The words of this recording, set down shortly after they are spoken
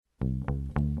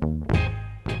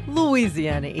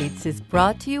Louisiana Eats is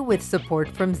brought to you with support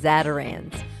from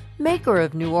Zatarain's, maker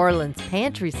of New Orleans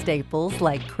pantry staples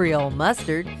like Creole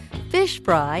mustard, fish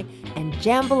fry, and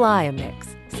jambalaya mix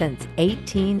since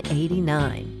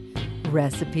 1889.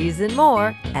 Recipes and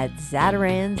more at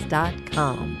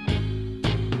Zatarains.com.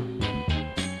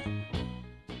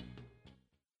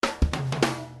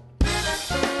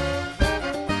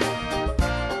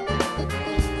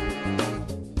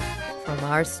 From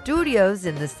our studios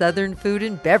in the Southern Food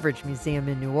and Beverage Museum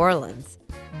in New Orleans,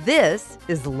 this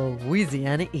is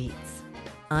Louisiana Eats.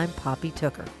 I'm Poppy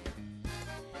Tooker.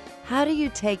 How do you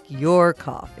take your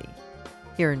coffee?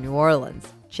 Here in New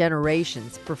Orleans,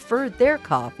 generations preferred their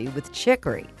coffee with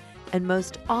chicory and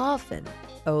most often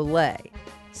Olay,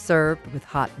 served with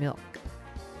hot milk.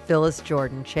 Phyllis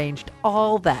Jordan changed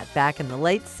all that back in the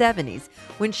late 70s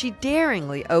when she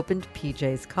daringly opened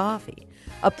PJ's Coffee,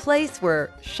 a place where,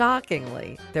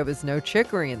 shockingly, there was no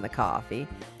chicory in the coffee,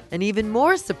 and even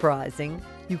more surprising,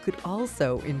 you could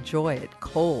also enjoy it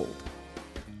cold.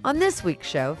 On this week's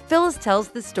show, Phyllis tells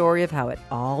the story of how it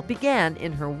all began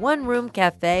in her one-room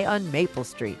cafe on Maple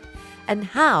Street, and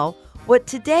how what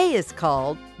today is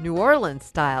called New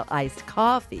Orleans-style iced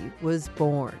coffee was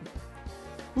born.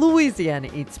 Louisiana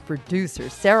Eats producer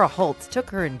Sarah Holtz took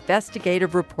her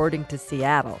investigative reporting to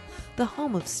Seattle, the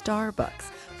home of Starbucks,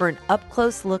 for an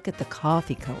up-close look at the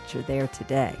coffee culture there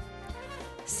today.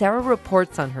 Sarah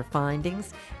reports on her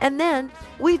findings, and then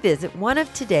we visit one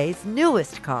of today's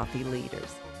newest coffee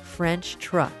leaders, French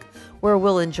Truck, where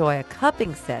we'll enjoy a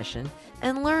cupping session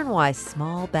and learn why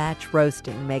small batch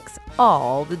roasting makes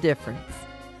all the difference.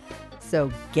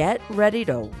 So get ready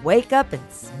to wake up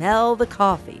and smell the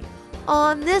coffee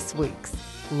on this week's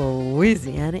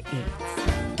Louisiana Eats.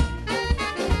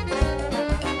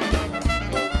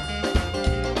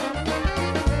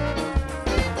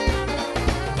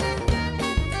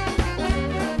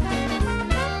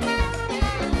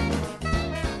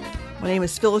 My name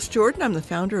is Phyllis Jordan. I'm the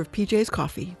founder of PJ's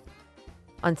Coffee.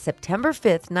 On September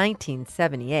 5th,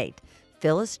 1978,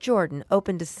 Phyllis Jordan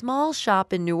opened a small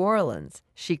shop in New Orleans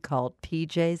she called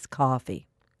PJ's Coffee.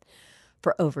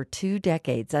 For over 2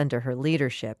 decades under her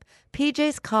leadership,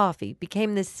 PJ's Coffee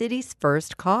became the city's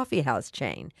first coffee house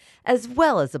chain, as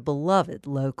well as a beloved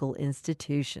local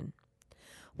institution.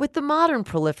 With the modern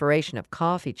proliferation of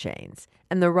coffee chains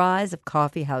and the rise of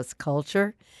coffee house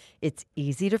culture, it's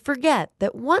easy to forget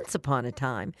that once upon a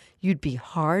time, you'd be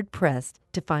hard-pressed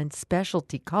to find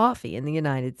specialty coffee in the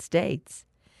United States.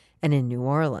 And in New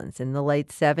Orleans in the late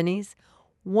 70s,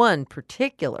 one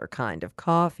particular kind of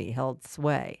coffee held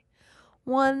sway,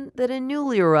 one that a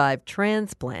newly arrived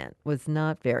transplant was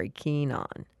not very keen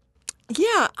on.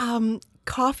 Yeah,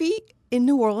 coffee in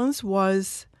New Orleans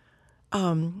was,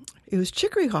 it was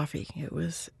chicory coffee.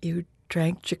 You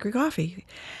drank chicory coffee,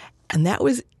 and that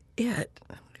was it.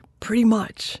 Pretty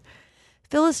much.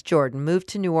 Phyllis Jordan moved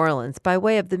to New Orleans by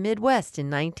way of the Midwest in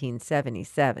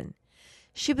 1977.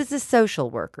 She was a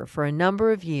social worker for a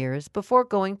number of years before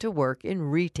going to work in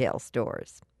retail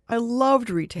stores. I loved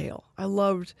retail. I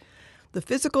loved the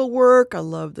physical work. I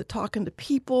loved the talking to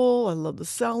people. I loved the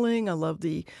selling. I loved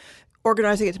the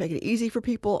organizing it to make it easy for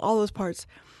people, all those parts.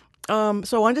 So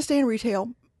I wanted to stay in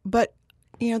retail, but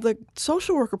the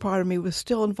social worker part of me was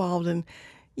still involved in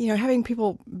having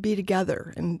people be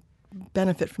together and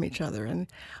benefit from each other. And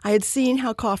I had seen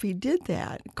how coffee did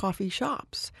that, coffee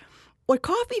shops. What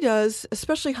coffee does,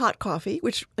 especially hot coffee,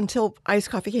 which until iced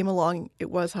coffee came along, it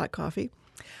was hot coffee,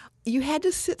 you had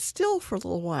to sit still for a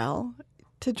little while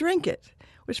to drink it,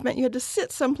 which meant you had to sit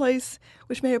someplace,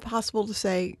 which made it possible to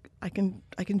say, I can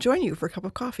join you for a cup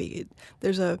of coffee.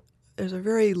 There's a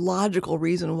very logical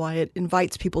reason why it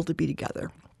invites people to be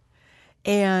together.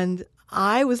 And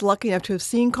I was lucky enough to have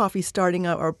seen coffee starting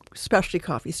up, or specialty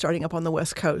coffee starting up on the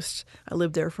West Coast. I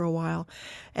lived there for a while.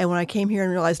 And when I came here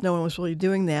and realized no one was really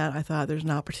doing that, I thought there's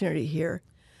an opportunity here.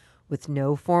 With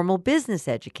no formal business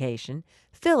education,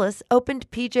 Phyllis opened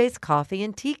PJ's Coffee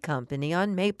and Tea Company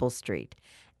on Maple Street,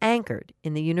 anchored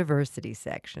in the university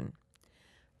section.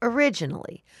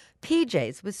 Originally,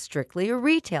 PJ's was strictly a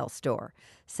retail store,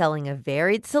 selling a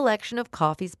varied selection of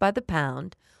coffees by the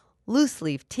pound,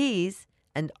 loose-leaf teas,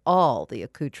 and all the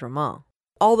accoutrements.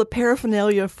 All the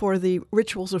paraphernalia for the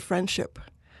rituals of friendship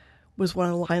was one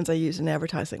of the lines I used in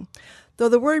advertising. Though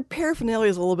the word paraphernalia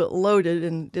is a little bit loaded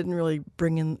and didn't really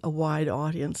bring in a wide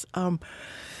audience. So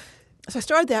I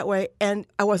started that way, and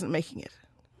I wasn't making it.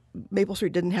 Maple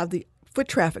Street didn't have the foot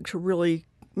traffic to really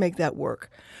make that work.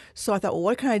 So I thought, well,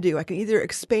 what can I do? I can either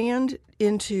expand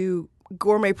into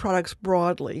gourmet products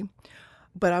broadly,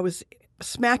 but I was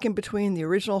smack in between the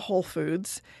original Whole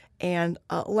Foods and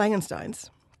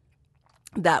Langenstein's.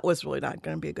 That was really not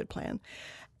going to be a good plan.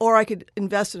 Or I could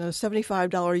invest in a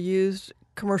 $75 used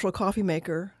commercial coffee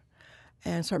maker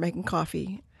and start making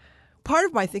coffee. Part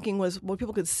of my thinking was, well,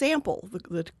 people could sample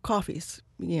the coffees,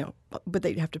 but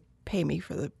they'd have to pay me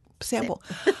for the sample.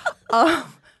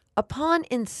 Upon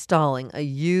installing a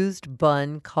used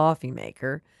Bunn coffee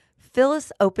maker,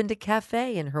 Phyllis opened a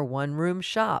cafe in her one-room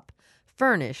shop,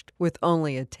 furnished with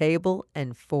only a table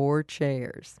and 4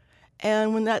 chairs.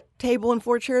 And when that table and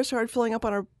 4 chairs started filling up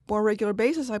on a more regular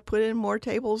basis, I put in more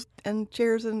tables and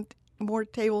chairs and more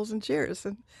tables and chairs.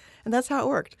 And that's how it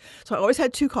worked. So I always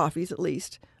had 2 coffees at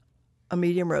least, a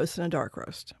medium roast and a dark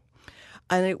roast.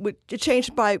 And it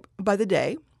changed by the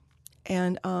day.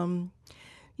 And,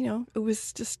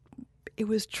 it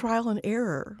was trial and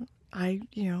error. I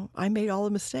made all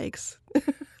the mistakes.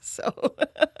 So...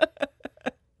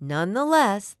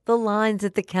 Nonetheless, the lines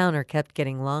at the counter kept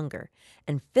getting longer,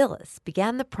 and Phyllis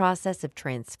began the process of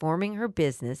transforming her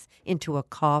business into a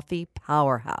coffee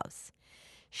powerhouse.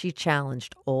 She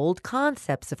challenged old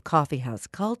concepts of coffeehouse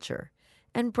culture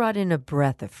and brought in a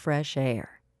breath of fresh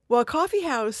air. Well, a coffee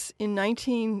house in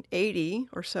 1980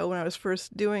 or so, when I was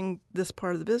first doing this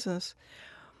part of the business,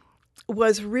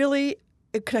 was really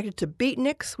connected to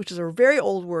beatniks, which is a very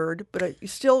old word, but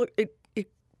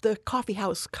the coffee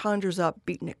house conjures up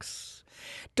beatniks,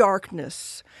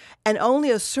 darkness, and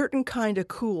only a certain kind of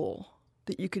cool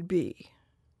that you could be.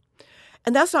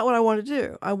 And that's not what I wanted to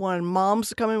do. I wanted moms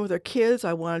to come in with their kids.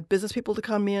 I wanted business people to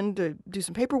come in to do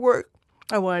some paperwork.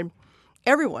 I wanted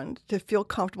everyone to feel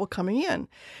comfortable coming in.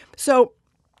 So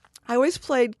I always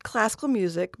played classical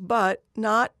music, but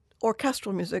not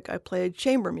orchestral music. I played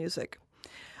chamber music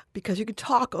because you could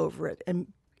talk over it,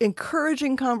 and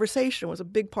encouraging conversation was a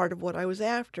big part of what I was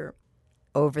after.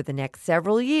 Over the next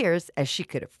several years, as she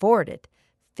could afford it,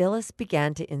 Phyllis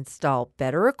began to install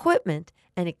better equipment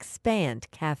and expand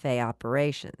cafe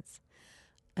operations.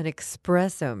 An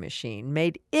espresso machine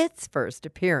made its first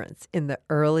appearance in the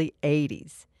early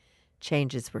 80s.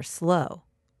 Changes were slow,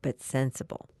 but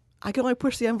sensible. I could only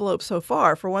push the envelope so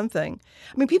far, for one thing.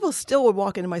 I mean, people still would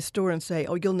walk into my store and say,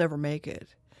 "Oh, you'll never make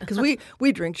it." Because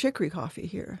we drink chicory coffee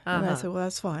here. And I said, well,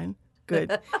 that's fine.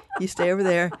 Good. You stay over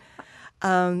there.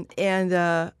 And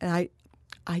I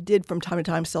did from time to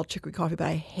time sell chicory coffee, but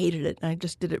I hated it. And I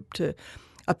just did it to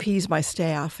appease my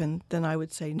staff. And then I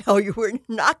would say, no, you were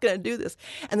not going to do this.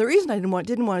 And the reason I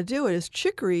didn't want to do it is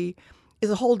chicory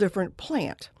is a whole different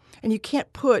plant. And you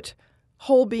can't put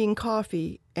whole bean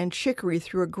coffee and chicory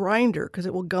through a grinder because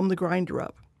it will gum the grinder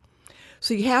up.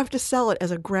 So you have to sell it as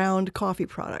a ground coffee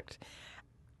product.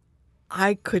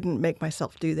 I couldn't make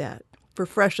myself do that. For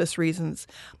freshness reasons,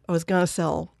 I was going to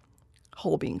sell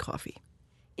whole bean coffee.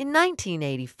 In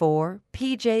 1984,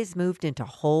 PJ's moved into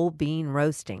whole bean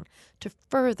roasting to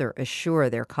further assure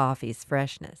their coffee's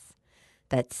freshness.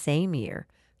 That same year,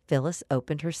 Phyllis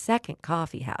opened her second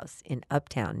coffee house in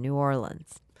uptown New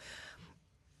Orleans.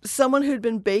 Someone who'd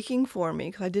been baking for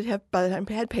me, because I did have, by the time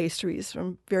I had pastries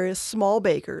from various small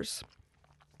bakers,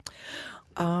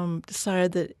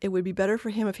 decided that it would be better for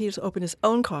him if he just opened his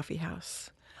own coffee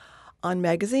house on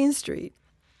Magazine Street.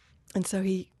 And so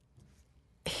he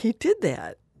did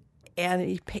that. And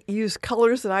he used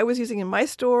colors that I was using in my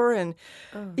store. And,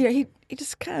 he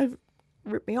just kind of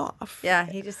ripped me off. Yeah,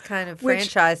 he just kind of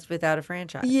franchised without a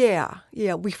franchise. Yeah,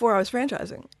 before I was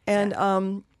franchising.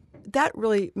 And that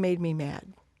really made me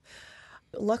mad.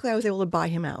 Luckily, I was able to buy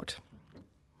him out.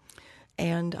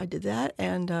 And I did that,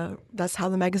 and that's how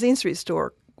the Magazine Street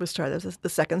store was started. That was the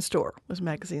second store, was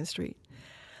Magazine Street.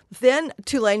 Then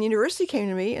Tulane University came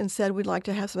to me and said, we'd like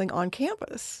to have something on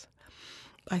campus.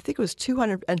 I think it was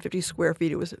 250 square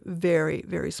feet. It was very,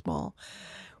 very small.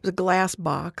 It was a glass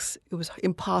box. It was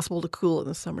impossible to cool in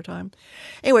the summertime.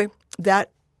 Anyway, that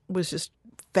was just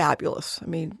fabulous. I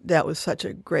mean, that was such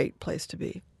a great place to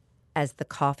be. As the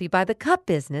Coffee by the Cup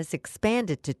business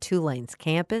expanded to Tulane's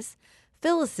campus,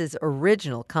 Phyllis's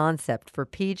original concept for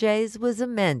PJ's was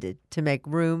amended to make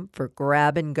room for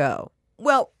grab and go.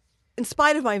 Well, in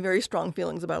spite of my very strong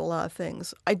feelings about a lot of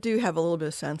things, I do have a little bit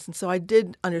of sense. And so I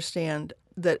did understand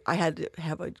that I had to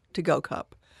have a to-go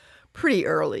cup pretty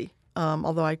early,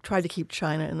 although I tried to keep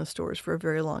China in the stores for a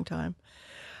very long time.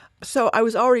 So I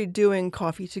was already doing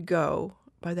coffee to go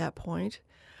by that point.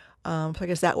 So I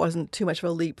guess that wasn't too much of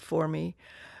a leap for me.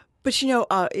 But,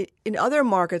 in other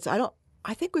markets,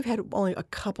 I think we've had only a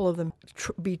couple of them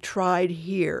be tried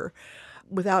here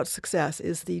without success,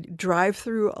 is the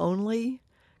drive-through only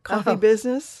coffee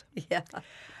business. Yeah.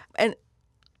 And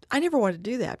I never wanted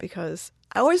to do that because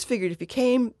I always figured if you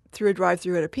came through a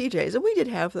drive-through at a PJ's, and we did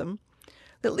have them,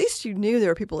 at least you knew there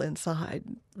were people inside.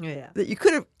 Yeah. That you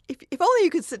could have if only you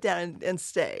could sit down and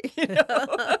stay. You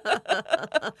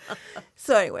know?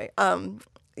 So anyway,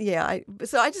 yeah, I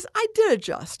did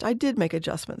adjust. I did make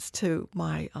adjustments to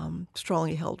my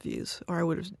strongly held views, or I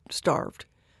would have starved.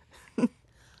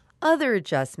 Other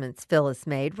adjustments Phyllis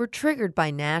made were triggered by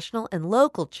national and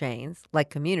local chains like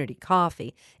Community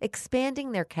Coffee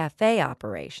expanding their cafe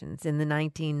operations in the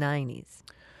 1990s.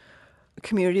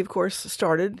 Community, of course,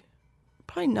 started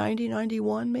probably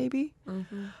 91 maybe.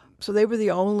 Mm-hmm. So they were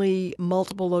the only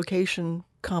multiple location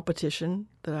competition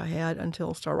that I had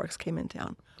until Starbucks came in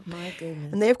town. My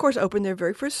goodness. And they, of course, opened their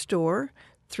very first store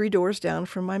 3 doors down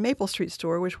from my Maple Street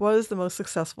store, which was the most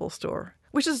successful store,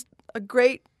 which is a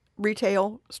great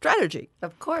retail strategy.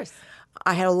 Of course.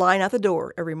 I had a line out the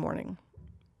door every morning,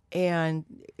 and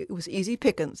it was easy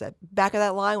pickings. That back of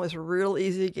that line was real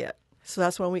easy to get. So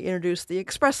that's when we introduced the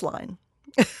express line.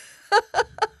 Because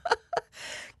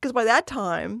by that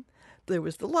time, there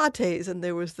was the lattes and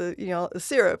there was the the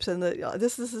syrups and the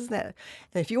this and that.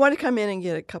 And if you want to come in and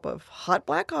get a cup of hot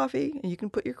black coffee, and you can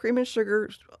put your cream and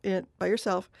sugar in it by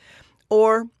yourself,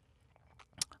 or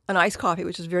an iced coffee,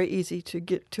 which is very easy to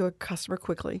get to a customer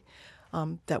quickly,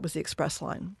 that was the express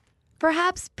line.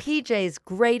 Perhaps PJ's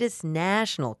greatest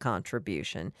national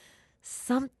contribution,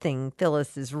 something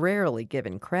Phyllis is rarely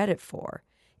given credit for,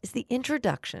 is the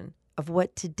introduction of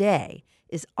what today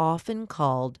is often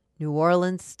called New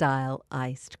Orleans-style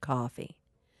iced coffee.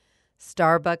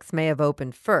 Starbucks may have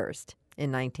opened first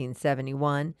in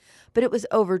 1971, but it was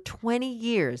over 20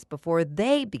 years before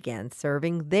they began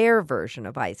serving their version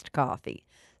of iced coffee,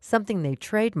 something they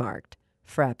trademarked,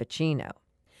 Frappuccino.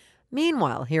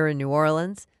 Meanwhile, here in New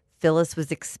Orleans, Phyllis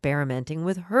was experimenting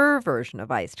with her version of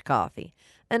iced coffee,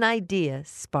 an idea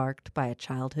sparked by a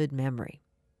childhood memory.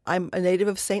 I'm a native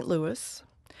of St. Louis,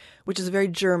 which is a very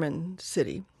German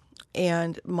city.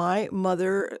 And my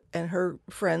mother and her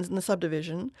friends in the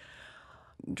subdivision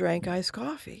drank iced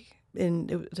coffee.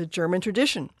 And it was a German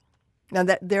tradition. Now,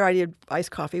 that their idea of iced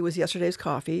coffee was yesterday's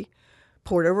coffee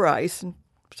poured over ice and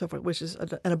so forth, which is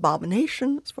an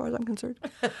abomination as far as I'm concerned.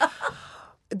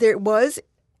 There was,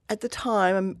 at the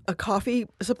time, a coffee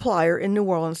supplier in New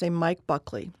Orleans named Mike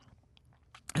Buckley,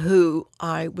 who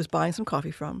I was buying some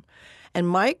coffee from. And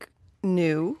Mike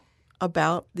knew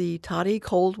about the Toddy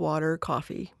cold water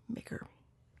coffee maker.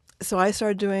 So I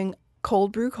started doing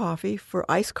cold brew coffee for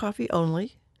iced coffee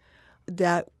only.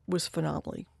 That was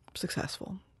phenomenally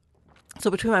successful. So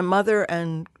between my mother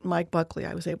and Mike Buckley,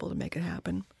 I was able to make it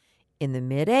happen. In the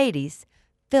mid-'80s,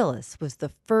 Phyllis was the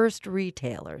first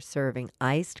retailer serving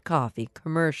iced coffee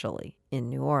commercially in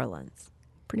New Orleans.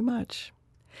 Pretty much.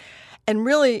 And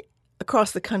really,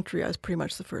 across the country, I was pretty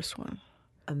much the first one.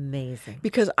 Amazing.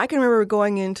 Because I can remember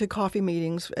going into coffee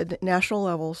meetings at national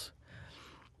levels,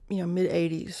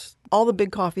 mid-'80s. All the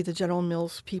big coffee, the General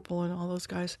Mills people and all those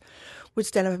guys would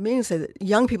stand up at meetings and say that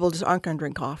young people just aren't going to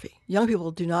drink coffee. Young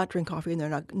people do not drink coffee, and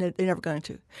they're never going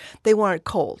to. They want it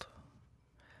cold.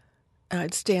 And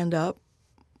I'd stand up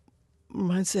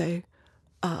and I'd say,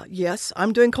 yes,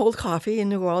 I'm doing cold coffee in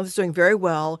New Orleans. It's doing very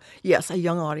well. Yes, a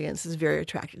young audience is very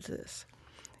attracted to this.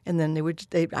 And then I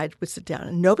would sit down,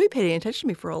 and nobody paid any attention to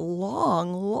me for a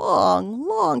long, long,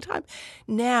 long time.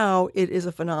 Now it is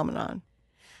a phenomenon.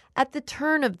 At the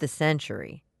turn of the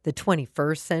century, the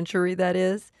 21st century that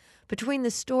is, between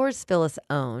the stores Phyllis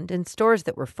owned and stores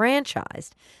that were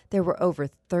franchised, there were over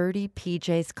 30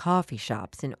 PJ's coffee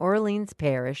shops in Orleans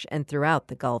Parish and throughout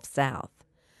the Gulf South.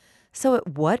 So at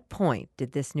what point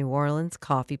did this New Orleans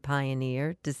coffee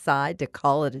pioneer decide to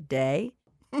call it a day?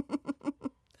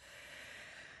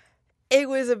 It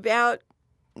was about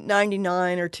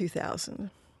 99 or 2000. Of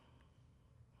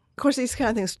course, these kind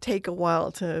of things take a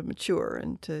while to mature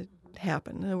and to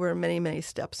happen. There were many, many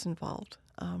steps involved.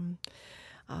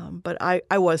 But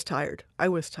I was tired. I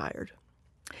was tired.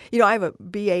 I have a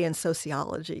BA in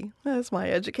sociology. That's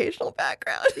my educational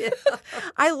background. Yeah.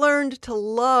 I learned to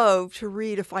love to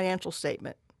read a financial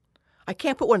statement. I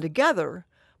can't put one together,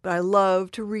 but I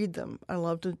love to read them. I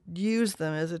love to use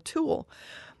them as a tool.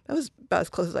 That was about as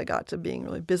close as I got to being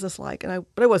really businesslike,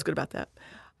 but I was good about that.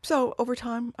 So over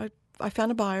time, I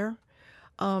found a buyer.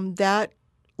 That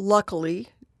luckily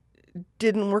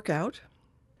didn't work out.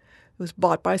 It was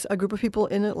bought by a group of people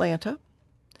in Atlanta,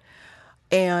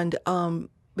 and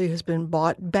it has been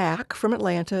bought back from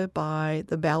Atlanta by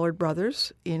the Ballard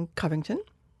brothers in Covington,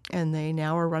 and they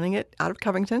now are running it out of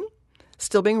Covington,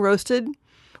 still being roasted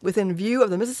within view of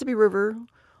the Mississippi River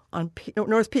on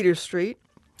North Peters Street.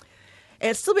 And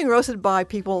it's still being roasted by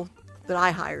people that I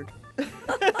hired.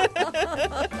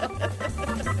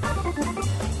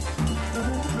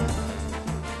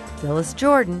 Phyllis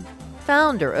Jordan,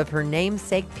 founder of her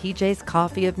namesake PJ's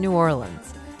Coffee of New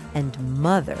Orleans, and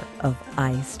mother of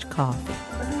iced coffee.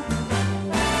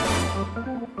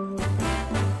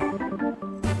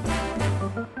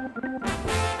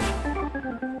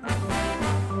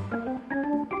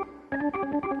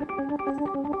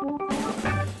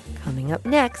 Coming up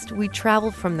next, we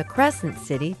travel from the Crescent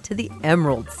City to the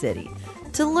Emerald City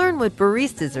to learn what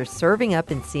baristas are serving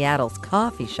up in Seattle's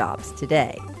coffee shops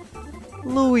today.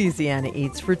 Louisiana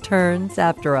Eats returns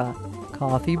after a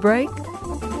coffee break.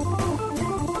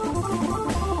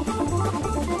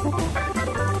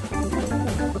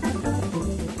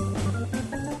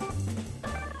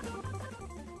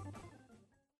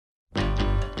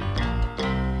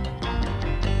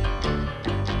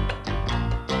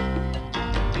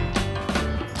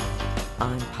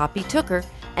 I'm Poppy Tooker,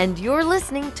 and you're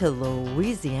listening to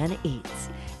Louisiana Eats,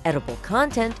 edible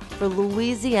content for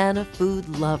Louisiana food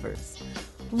lovers.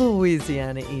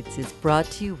 Louisiana Eats is brought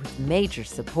to you with major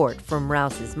support from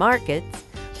Rouse's Markets,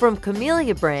 from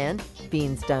Camellia Brand,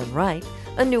 Beans Done Right,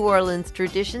 a New Orleans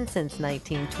tradition since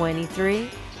 1923,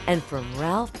 and from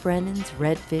Ralph Brennan's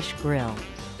Redfish Grill,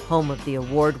 home of the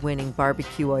award-winning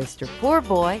barbecue oyster poor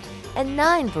boy and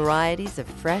 9 varieties of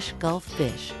fresh Gulf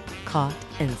fish, caught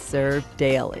and served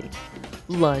daily.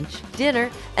 Lunch, dinner,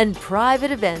 and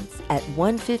private events at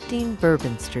 115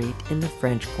 Bourbon Street in the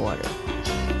French Quarter.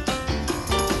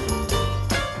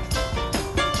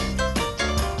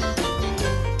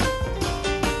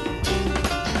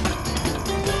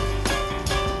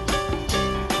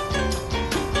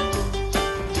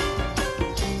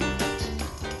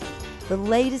 The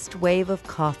latest wave of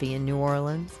coffee in New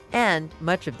Orleans, and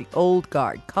much of the old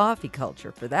guard coffee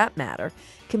culture for that matter,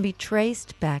 can be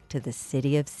traced back to the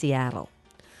city of Seattle.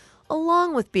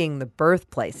 Along with being the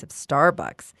birthplace of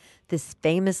Starbucks, this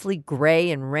famously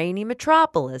gray and rainy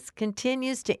metropolis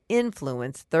continues to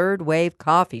influence third-wave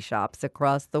coffee shops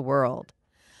across the world.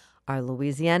 Our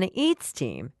Louisiana Eats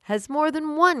team has more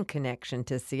than one connection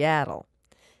to Seattle.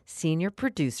 Senior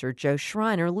producer Joe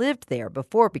Schreiner lived there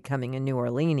before becoming a New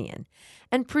Orleanian,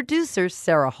 and producer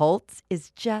Sarah Holtz is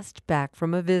just back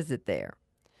from a visit there.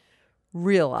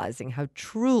 Realizing how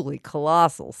truly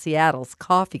colossal Seattle's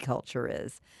coffee culture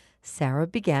is, Sarah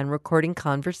began recording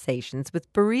conversations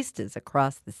with baristas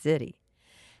across the city.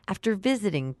 After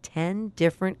visiting 10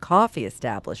 different coffee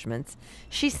establishments,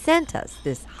 she sent us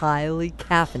this highly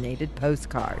caffeinated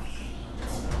postcard.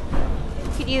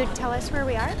 Could you tell us where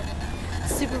we are?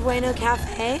 Super Bueno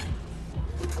Cafe.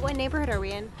 What neighborhood are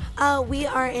we in? We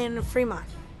are in Fremont,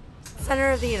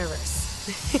 center of the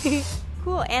universe.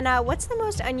 Cool. And what's the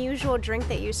most unusual drink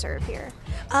that you serve here?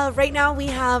 Right now we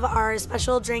have our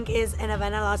special drink is an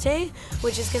Avena latte,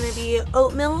 which is going to be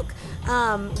oat milk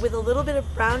with a little bit of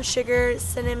brown sugar,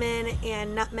 cinnamon,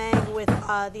 and nutmeg with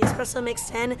the espresso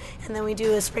mixed in, and then we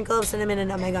do a sprinkle of cinnamon and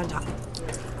nutmeg on top.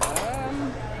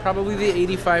 Probably the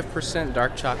 85%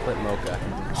 dark chocolate mocha.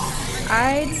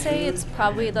 I'd say it's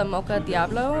probably the Mocha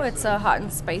Diablo. It's a hot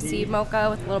and spicy mocha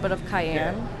with a little bit of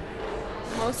cayenne.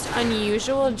 Most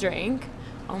unusual drink?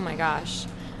 Oh my gosh.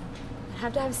 I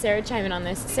have to have Sarah chime in on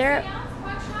this. Sarah,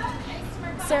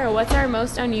 what's our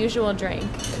most unusual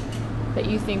drink that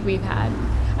you think we've had?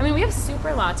 I mean, we have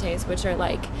super lattes, which are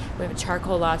like, we have a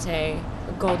charcoal latte,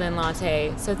 a golden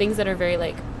latte, so things that are very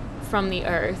like from the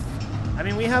earth. I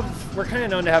mean, we're kind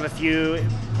of known to have a few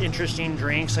interesting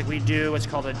drinks. Like we do what's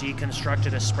called a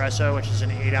deconstructed espresso, which is an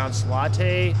 8-ounce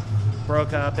latte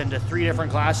broke up into 3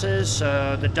 different glasses.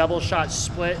 So the double shot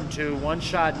split into 1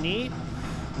 shot neat,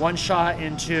 1 shot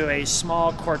into a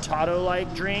small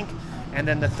cortado-like drink, and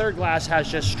then the third glass has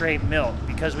just straight milk.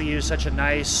 Because we use such a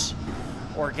nice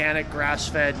organic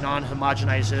grass-fed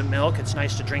non-homogenized milk, it's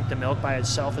nice to drink the milk by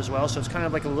itself as well. So it's kind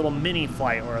of like a little mini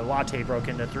flight or a latte broke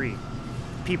into 3.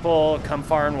 People come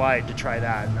far and wide to try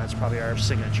that, and that's probably our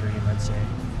signature, I'd say.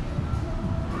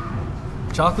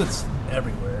 Chocolate's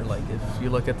everywhere. Like if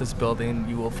you look at this building,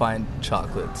 you will find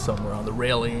chocolate somewhere on the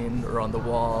railing or on the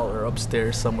wall or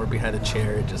upstairs somewhere behind a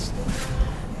chair. It just,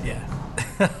 yeah.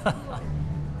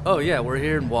 Oh yeah, we're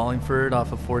here in Wallingford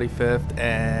off of 45th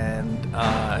and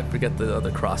I forget the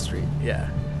other cross street. Yeah.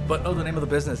 But the name of the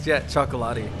business, yeah,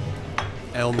 Chocolati.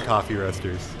 Elm Coffee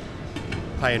Roasters,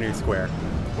 Pioneer Square.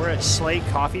 We're at Slate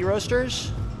Coffee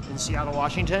Roasters in Seattle,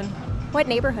 Washington. What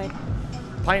neighborhood?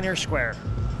 Pioneer Square.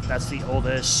 That's the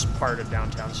oldest part of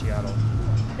downtown Seattle.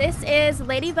 This is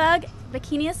Ladybug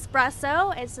Bikini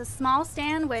Espresso. It's a small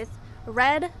stand with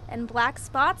red and black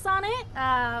spots on it.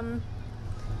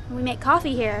 We make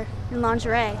coffee here in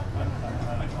lingerie.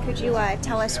 Could you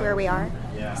tell us where we are?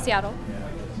 Seattle.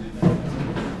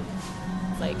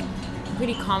 It's like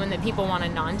pretty common that people want a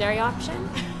non-dairy option.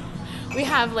 We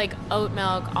have like oat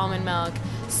milk, almond milk,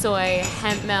 soy,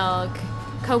 hemp milk,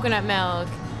 coconut milk,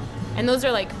 and those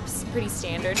are like pretty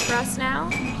standard for us now.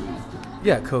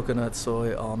 Yeah, coconut,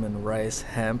 soy, almond, rice,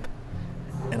 hemp,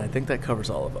 and I think that covers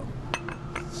all of them.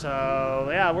 So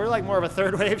yeah, we're like more of a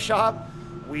third wave shop.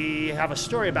 We have a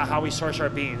story about how we source our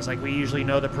beans. Like we usually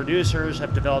know the producers,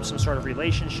 have developed some sort of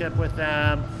relationship with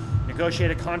them,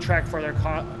 negotiate a contract for their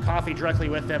coffee directly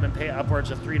with them, and pay upwards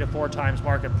of 3 to 4 times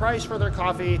market price for their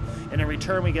coffee. And in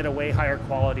return, we get a way higher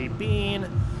quality bean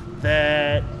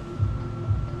that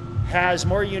has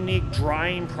more unique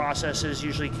drying processes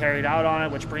usually carried out on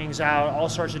it, which brings out all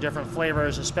sorts of different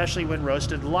flavors, especially when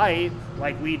roasted light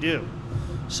like we do.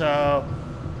 So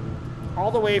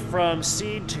all the way from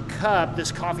seed to cup,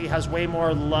 this coffee has way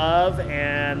more love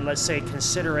and, let's say,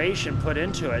 consideration put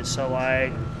into it. So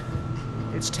like,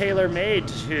 it's tailor-made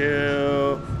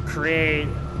to create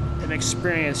an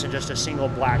experience in just a single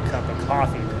black cup of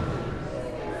coffee.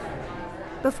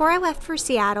 Before I left for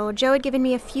Seattle, Joe had given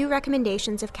me a few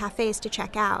recommendations of cafes to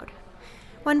check out.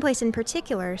 One place in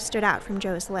particular stood out from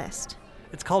Joe's list.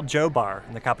 It's called Joe Bar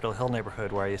in the Capitol Hill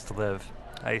neighborhood where I used to live.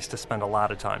 I used to spend a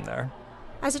lot of time there.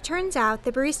 As it turns out,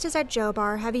 the baristas at Joe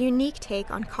Bar have a unique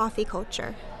take on coffee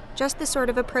culture. Just the sort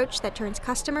of approach that turns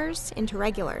customers into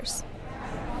regulars.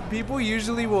 People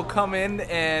usually will come in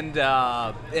and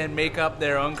make up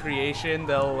their own creation.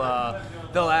 They'll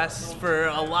ask for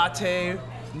a latte,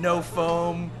 no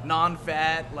foam,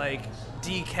 non-fat, like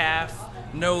decaf,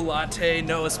 no latte,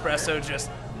 no espresso,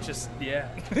 just yeah,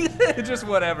 just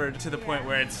whatever, to the point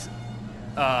where it's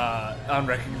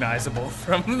unrecognizable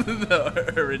from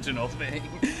the original thing.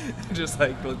 Just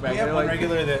like look back. We have one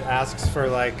regular that asks for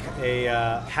like a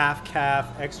half calf,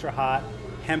 extra hot,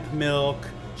 hemp milk,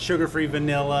 sugar-free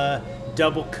vanilla,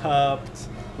 double cupped,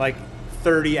 like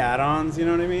 30 add-ons, you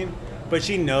know what I mean? But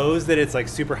she knows that it's like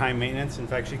super high maintenance. In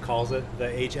fact, she calls it the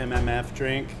HMMF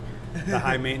drink, the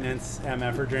high maintenance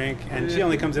MFer drink. And she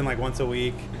only comes in like once a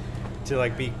week to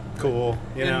like be cool,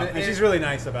 you know? And she's really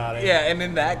nice about it. Yeah, and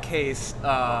in that case,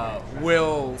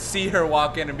 we'll see her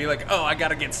walk in and be like, oh, I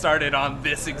gotta get started on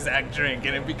this exact drink.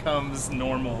 And it becomes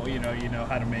normal, you know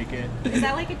how to make it. Is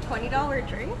that like a $20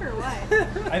 drink or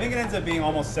what? I think it ends up being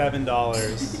almost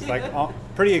 $7. Like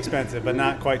pretty expensive, but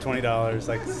not quite $20,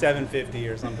 like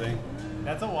 $7.50 or something.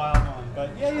 That's a wild one.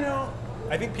 But yeah, you know,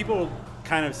 I think people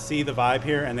kind of see the vibe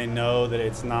here and they know that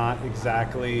it's not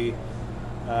exactly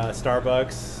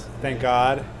Starbucks, thank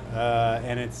God.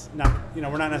 And it's not, you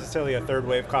know, we're not necessarily a third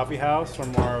wave coffee house. We're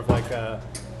more of like a,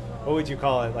 what would you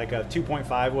call it? Like a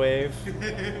 2.5 wave,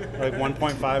 like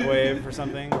 1.5 wave or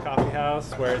something coffee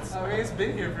house where it's. I mean, it's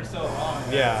been here for so long.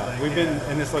 Yeah, like, we've been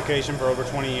in this location for over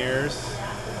 20 years.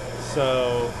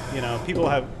 So, you know, people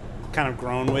have kind of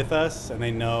grown with us and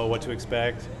they know what to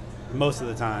expect most of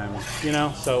the time, you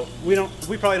know? So we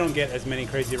probably don't get as many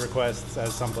crazy requests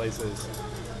as some places.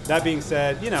 That being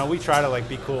said, you know, we try to like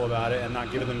be cool about it and not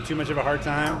give them too much of a hard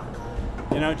time.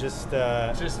 You know, just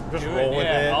roll with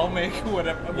it. I'll make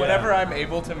whatever I'm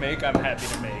able to make. I'm happy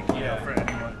to make. You know, for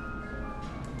anyone.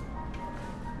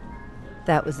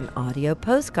 That was an audio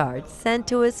postcard sent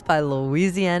to us by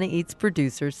Louisiana Eats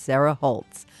producer Sarah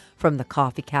Holtz from the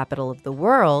coffee capital of the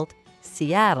world,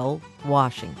 Seattle,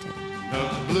 Washington. The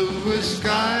bluest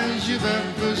skies you've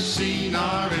ever seen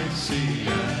are in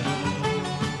Seattle.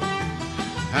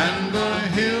 And the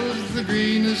hills the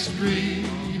greenest green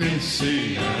in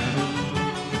Seattle.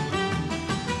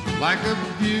 Like a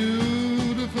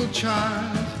beautiful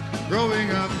child growing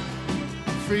up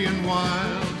free and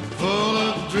wild, full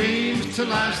of dreams to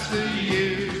last the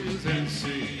years in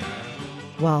Seattle.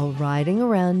 While riding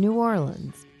around New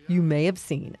Orleans, you may have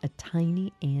seen a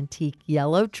tiny antique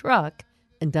yellow truck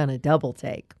and done a double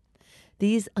take.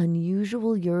 These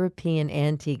unusual European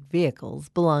antique vehicles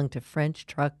belong to French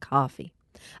Truck Coffee,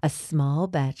 a small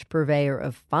batch purveyor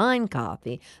of fine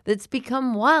coffee that's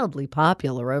become wildly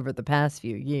popular over the past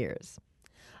few years.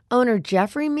 Owner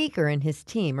Jeffrey Meeker and his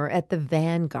team are at the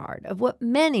vanguard of what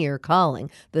many are calling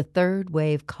the third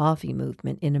wave coffee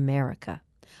movement in America,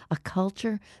 a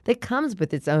culture that comes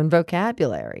with its own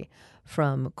vocabulary,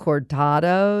 from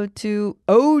cortado to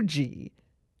OG.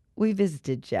 We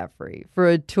visited Jeffrey for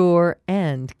a tour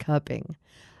and cupping.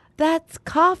 That's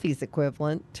coffee's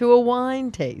equivalent to a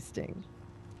wine tasting.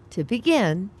 To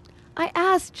begin, I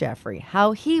asked Jeffrey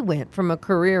how he went from a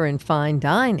career in fine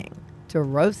dining to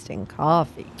roasting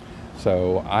coffee.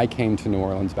 So I came to New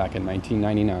Orleans back in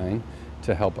 1999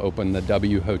 to help open the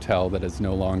W Hotel that is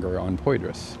no longer on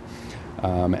Poydras,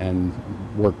 and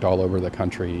worked all over the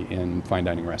country in fine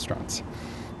dining restaurants.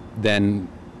 Then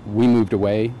we moved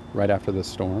away right after the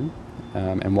storm,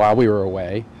 and while we were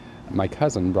away, my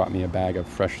cousin brought me a bag of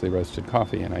freshly roasted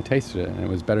coffee, and I tasted it, and it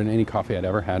was better than any coffee I'd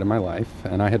ever had in my life.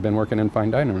 And I had been working in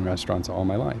fine dining restaurants all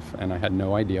my life, and I had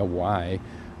no idea why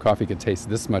coffee could taste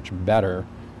this much better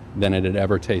than it had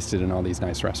ever tasted in all these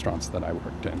nice restaurants that I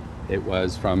worked in. It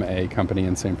was from a company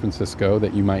in San Francisco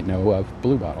that you might know of,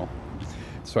 Blue Bottle.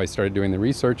 So I started doing the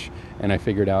research, and I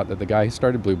figured out that the guy who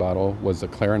started Blue Bottle was a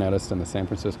clarinetist in the San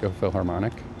Francisco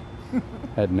Philharmonic.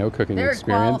 Had no cooking They're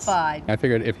experience. qualified. I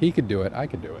figured if he could do it, I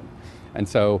could do it. And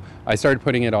so I started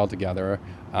putting it all together,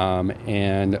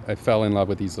 and I fell in love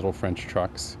with these little French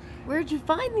trucks. Where'd you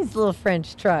find these little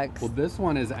French trucks? Well, this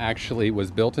one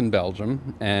was built in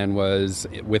Belgium and was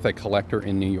with a collector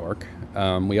in New York.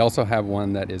 We also have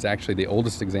one that is actually the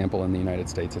oldest example in the United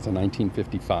States. It's a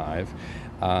 1955,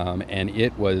 and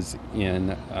it was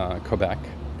in Quebec.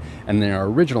 And then our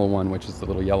original one, which is the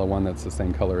little yellow one that's the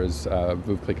same color as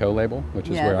Veuve Clicquot label, which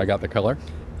is where I got the color,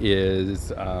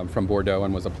 is from Bordeaux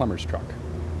and was a plumber's truck.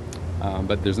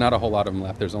 But there's not a whole lot of them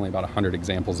left. There's only about 100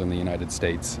 examples in the United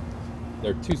States.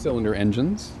 They're 2-cylinder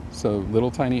engines, so little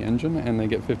tiny engine, and they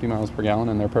get 50 miles per gallon,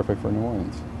 and they're perfect for New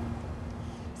Orleans.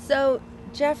 So,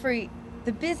 Jeffrey,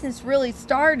 the business really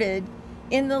started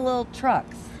in the little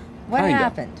trucks. What Kinda.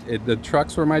 happened? The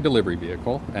trucks were my delivery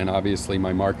vehicle, and obviously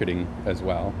my marketing as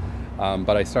well.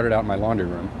 But I started out in my laundry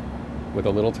room with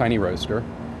a little tiny roaster,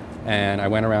 and I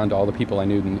went around to all the people I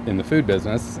knew in the food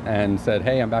business and said,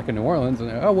 hey, I'm back in New Orleans.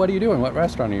 And oh, what are you doing? What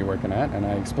restaurant are you working at? And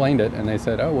I explained it, and they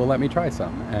said, oh, well, let me try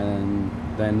some. And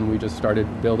then we just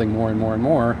started building more and more and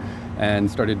more and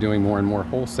started doing more and more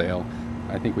wholesale.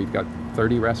 I think we've got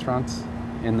 30 restaurants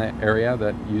in the area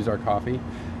that use our coffee.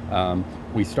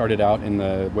 We started out in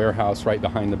the warehouse right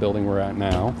behind the building we're at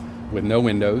now with no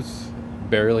windows,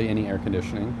 barely any air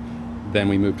conditioning. Then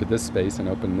we moved to this space and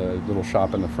opened the little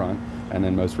shop in the front. And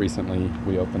then most recently,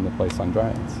 we opened the place on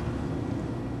Dryades.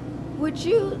 Would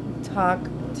you talk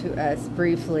to us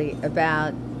briefly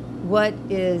about what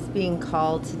is being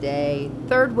called today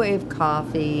third wave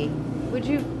coffee? Would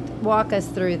you walk us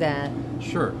through that?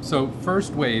 Sure. So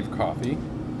first wave coffee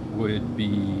would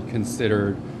be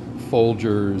considered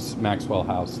Folgers, Maxwell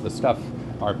House, the stuff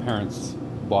our parents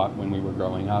bought when we were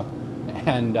growing up.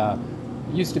 And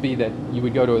it used to be that you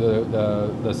would go to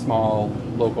the small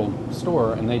local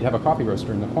store and they'd have a coffee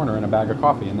roaster in the corner and a bag of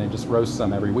coffee, and they'd just roast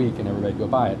some every week and everybody'd go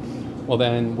buy it. Well,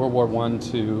 then World War I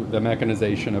to the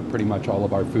mechanization of pretty much all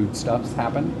of our foodstuffs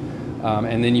happened.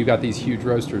 And then you got these huge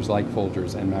roasters like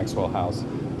Folgers and Maxwell House,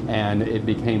 and it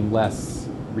became less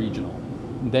regional.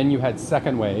 Then you had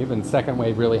second wave, and second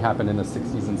wave really happened in the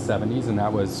 60s and 70s, and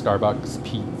that was Starbucks,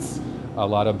 Peet's. A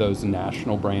lot of those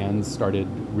national brands started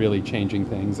really changing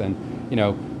things, and you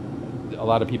know, a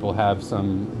lot of people have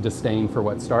some disdain for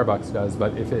what Starbucks does,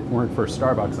 but if it weren't for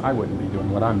Starbucks, I wouldn't be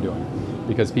doing what I'm doing,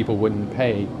 because people wouldn't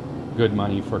pay good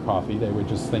money for coffee. They would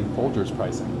just think Folgers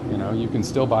pricing. You know, you can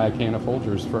still buy a can of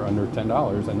Folgers for under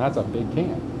 $10, and that's a big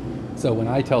can. So when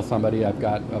I tell somebody I've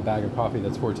got a bag of coffee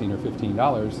that's $14 or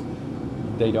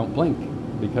 $15, they don't blink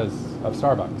because of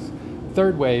Starbucks.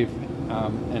 Third wave,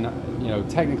 and you know,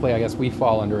 technically I guess we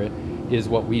fall under it, is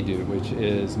what we do, which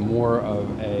is more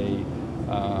of a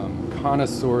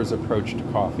connoisseur's approach to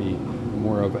coffee,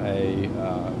 more of a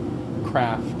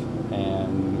craft,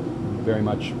 and very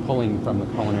much pulling from the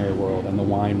culinary world and the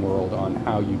wine world on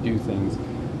how you do things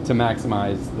to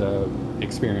maximize the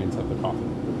experience of the coffee.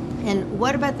 And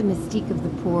what about the mystique of the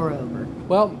pour over?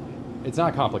 Well, it's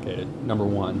not complicated, number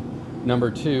one.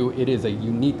 Number two, it is a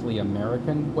uniquely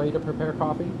American way to prepare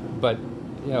coffee. But,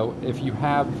 you know, if you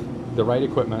have the right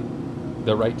equipment,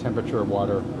 the right temperature of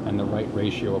water, and the right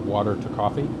ratio of water to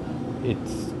coffee,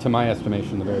 it's, to my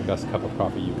estimation, the very best cup of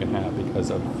coffee you can have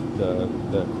because of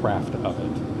the craft of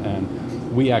it.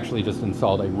 And we actually just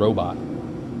installed a robot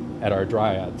at our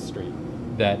Dryades Street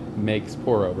that makes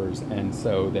pour-overs, and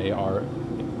so they are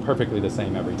perfectly the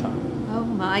same every time. Oh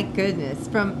my goodness.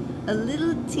 From a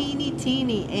little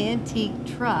teeny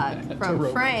antique truck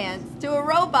from France to a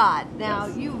robot. Now,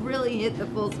 yes. You really hit the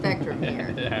full spectrum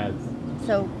here. It has.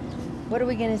 So, what are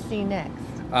we going to see next?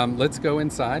 Let's go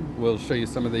inside. We'll show you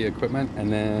some of the equipment,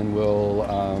 and then we'll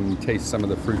taste some of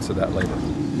the fruits of that labor.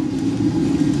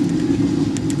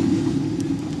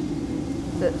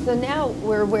 So now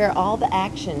we're where all the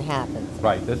action happens.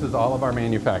 Right. This is all of our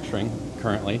manufacturing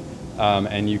currently.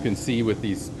 And you can see with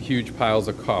these huge piles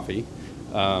of coffee,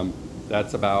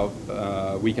 that's about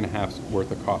a week and a half's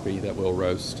worth of coffee that we'll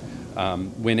roast.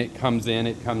 When it comes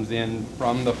in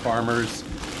from the farmers,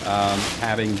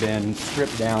 having been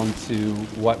stripped down to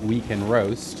what we can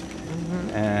roast. Mm-hmm.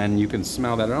 And you can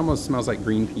smell that. It almost smells like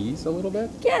green peas a little bit.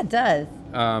 Yeah, it does.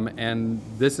 And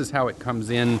this is how it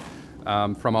comes in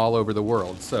from all over the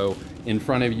world. So in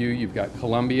front of you, you've got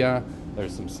Colombia,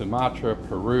 there's some Sumatra,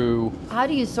 Peru. How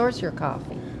do you source your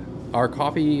coffee? Our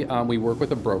coffee, we work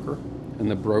with a broker, and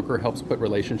the broker helps put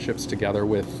relationships together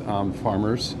with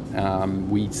farmers.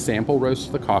 We sample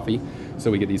roast the coffee, so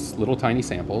we get these little tiny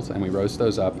samples, and we roast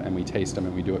those up, and we taste them,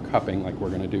 and we do a cupping, like we're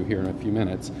going to do here in a few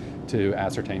minutes, to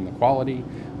ascertain the quality,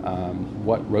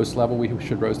 what roast level we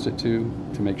should roast it to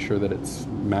make sure that it's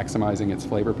maximizing its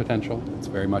flavor potential. It's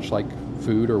very much like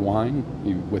food or wine.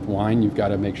 With wine, you've got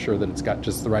to make sure that it's got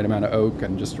just the right amount of oak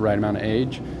and just the right amount of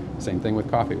age. Same thing with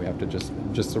coffee. We have to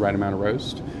just the right amount of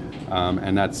roast.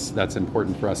 And that's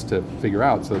important for us to figure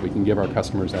out so that we can give our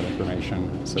customers that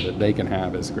information so that they can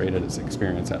have as great an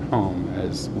experience at home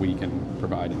as we can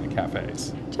provide in the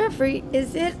cafes. Jeffrey,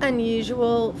 is it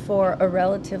unusual for a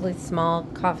relatively small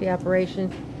coffee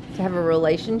operation to have a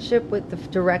relationship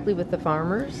directly with the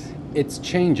farmers? It's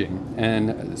changing,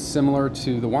 and similar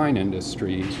to the wine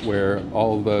industry where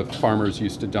all the farmers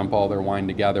used to dump all their wine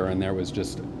together and there was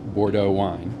just Bordeaux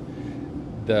wine.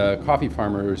 The coffee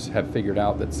farmers have figured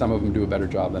out that some of them do a better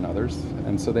job than others,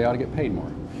 and so they ought to get paid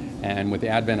more. And with the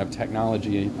advent of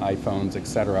technology, iPhones,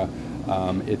 etc.,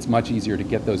 it's much easier to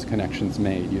get those connections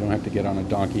made. You don't have to get on a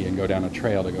donkey and go down a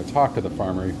trail to go talk to the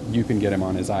farmer. You can get him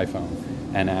on his iPhone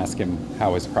and ask him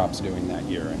how his crop's doing that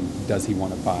year, and does he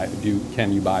want to buy?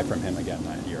 Can you buy from him again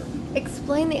that year?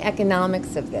 Explain the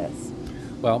economics of this.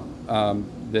 Well,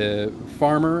 the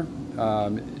farmer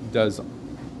does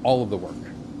all of the work.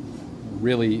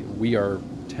 Really, we are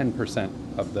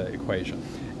 10% of the equation.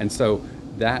 And so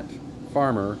that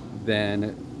farmer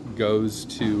then goes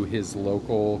to his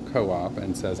local co-op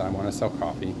and says, I want to sell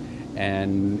coffee.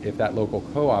 And if that local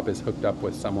co-op is hooked up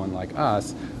with someone like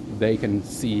us, they can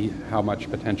see how much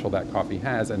potential that coffee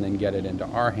has and then get it into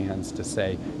our hands to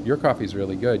say, your coffee's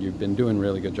really good, you've been doing a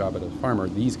really good job as a farmer,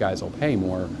 these guys will pay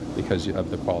more because of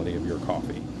the quality of your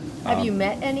coffee. Have you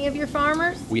met any of your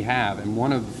farmers? We have, and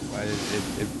one of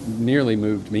it nearly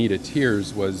moved me to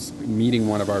tears was meeting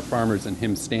one of our farmers and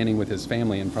him standing with his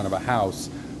family in front of a house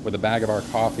with a bag of our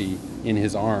coffee in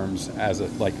his arms as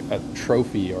like a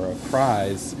trophy or a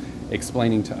prize,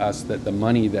 explaining to us that the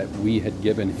money that we had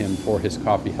given him for his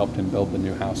coffee helped him build the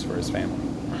new house for his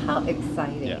family. How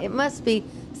exciting. Yeah. It must be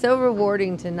so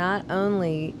rewarding to not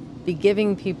only be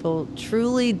giving people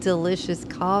truly delicious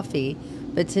coffee,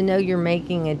 but to know you're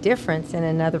making a difference in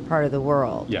another part of the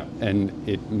world. Yeah, and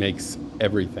it makes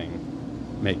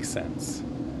everything make sense.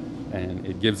 And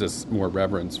it gives us more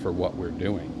reverence for what we're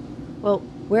doing. Well,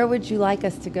 where would you like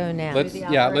us to go now?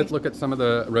 Let's look at some of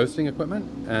the roasting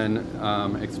equipment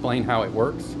and explain how it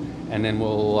works, and then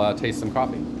we'll taste some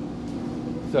coffee.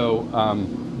 So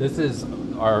this is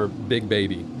our big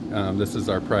baby. This is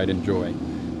our pride and joy.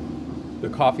 The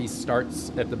coffee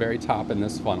starts at the very top in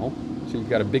this funnel. So you've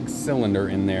got a big cylinder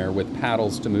in there with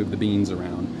paddles to move the beans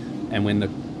around. And when the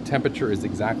temperature is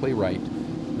exactly right,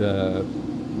 the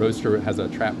roaster has a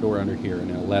trap door under here and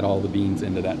it'll let all the beans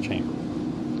into that chamber.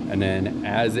 And then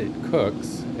as it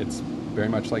cooks, it's very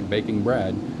much like baking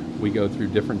bread. We go through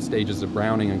different stages of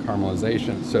browning and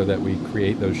caramelization so that we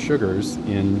create those sugars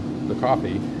in the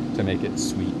coffee to make it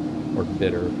sweet or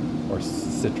bitter or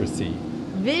citrusy.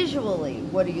 Visually,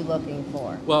 what are you looking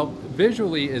for? Well,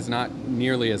 visually is not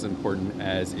nearly as important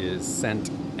as is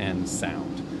scent and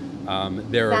sound.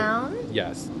 Sound?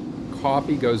 Yes.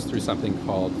 Coffee goes through something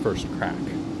called first crack.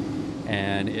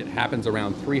 And it happens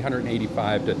around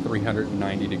 385 to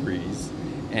 390 degrees.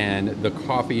 And the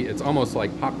coffee, it's almost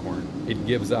like popcorn. It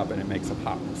gives up and it makes a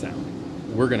pop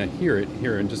sound. We're going to hear it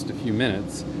here in just a few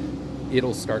minutes.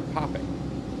 It'll start popping.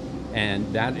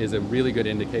 And that is a really good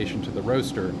indication to the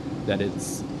roaster that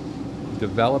it's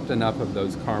developed enough of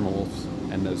those caramels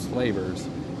and those flavors,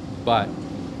 but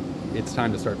it's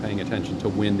time to start paying attention to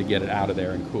when to get it out of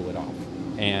there and cool it off.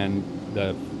 And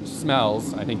the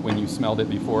smells, I think when you smelled it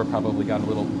before, probably got a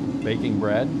little baking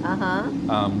bread.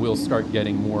 We'll start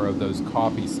getting more of those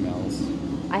coffee smells.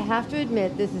 I have to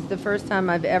admit, this is the first time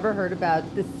I've ever heard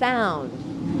about the sound.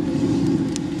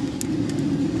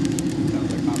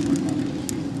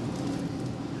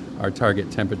 Our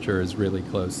target temperature is really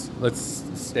close. Let's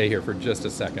stay here for just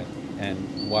a second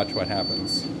and watch what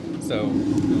happens. So,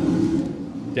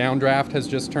 downdraft has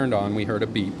just turned on. We heard a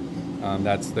beep.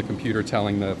 That's the computer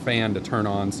telling the fan to turn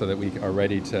on so that we are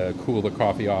ready to cool the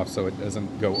coffee off so it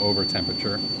doesn't go over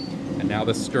temperature. And now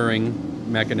the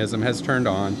stirring mechanism has turned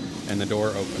on and the door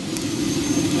opens.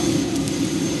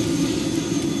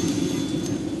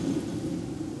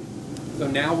 So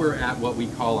now we're at what we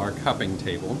call our cupping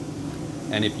table.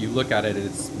 And if you look at it,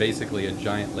 it's basically a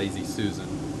giant Lazy Susan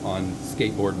on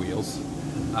skateboard wheels.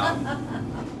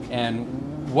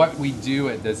 And what we do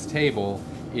at this table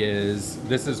is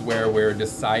this is where we're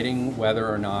deciding whether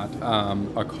or not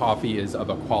a coffee is of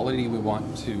a quality we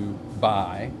want to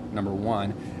buy, number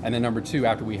one, and then number two,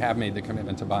 after we have made the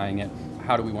commitment to buying it,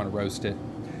 how do we want to roast it?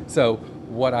 So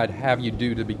what I'd have you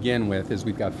do to begin with is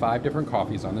we've got 5 different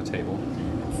coffees on the table,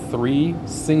 3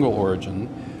 single origin,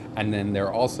 and then there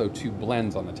are also 2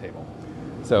 blends on the table.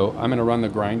 So I'm going to run the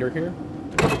grinder here.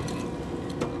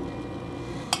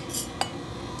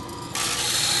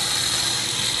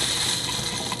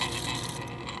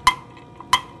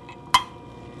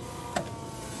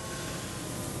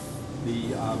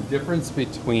 The difference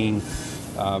between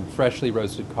freshly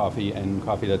roasted coffee and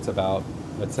coffee that's about,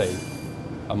 let's say,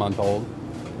 a month old,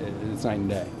 it's night and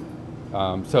day.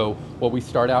 So what we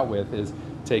start out with is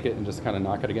take it and just kind of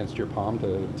knock it against your palm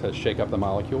to shake up the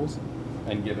molecules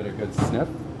and give it a good sniff,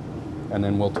 and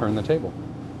then we'll turn the table.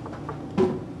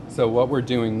 So what we're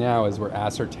doing now is we're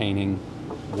ascertaining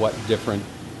what different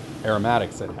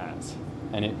aromatics it has.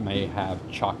 And it may have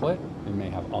chocolate, it may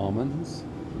have almonds,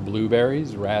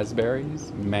 blueberries,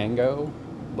 raspberries, mango,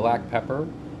 black pepper,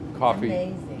 coffee.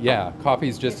 Amazing. Yeah,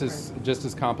 coffee's just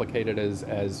as complicated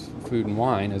as food and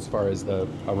wine as far as the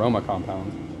aroma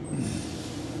compounds.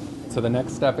 So the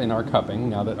next step in our cupping,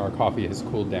 now that our coffee has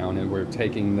cooled down and we're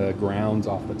taking the grounds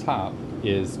off the top,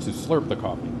 is to slurp the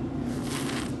coffee.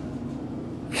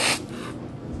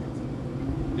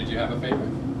 Did you have a favorite?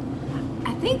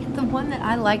 I think the one that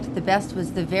I liked the best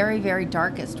was the very, very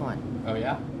darkest one. Oh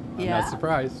yeah? I'm Yeah. not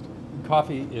surprised.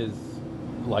 Coffee is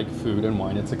like food and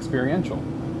wine, it's experiential.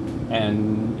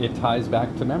 And it ties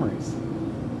back to memories.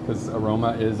 Because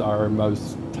aroma is our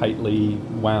most tightly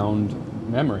wound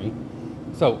memory.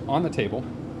 So on the table,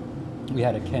 we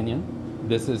had a Kenyan.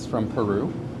 This is from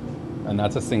Peru, and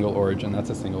that's a single origin.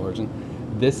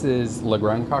 This is Le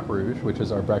Grand Coq Rouge, which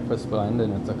is our breakfast blend,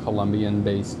 and it's a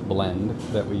Colombian-based blend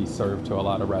that we serve to a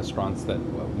lot of restaurants that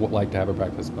would like to have a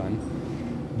breakfast blend.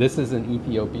 This is an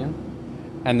Ethiopian,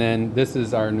 and then this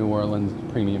is our New Orleans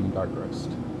Premium Dark Roast,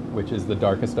 which is the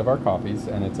darkest of our coffees,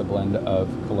 and it's a blend of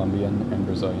Colombian and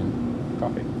Brazilian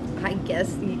coffee. I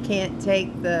guess you can't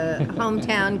take the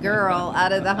hometown girl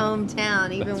out of the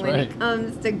hometown, even That's when right. it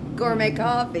comes to gourmet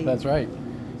coffee. That's right.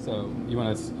 So you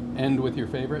want to end with your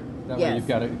favorite? That way Yes. you've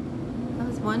got it. That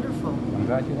was wonderful. I'm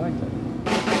glad you liked it.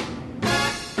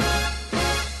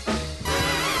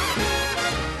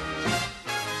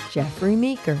 Jeffrey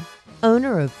Meeker,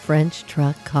 owner of French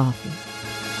Truck Coffee.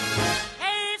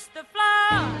 Taste the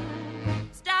floor,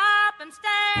 stop and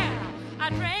stare. I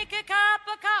drink a cup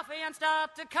of coffee and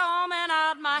start to combing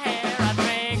out my hair. I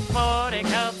drink 40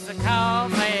 cups of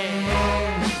coffee,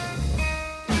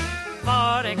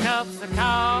 40 cups of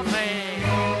coffee,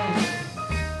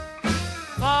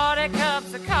 40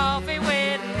 cups of coffee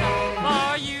waiting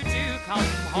for you to come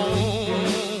home.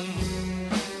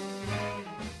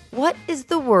 What is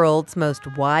the world's most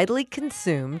widely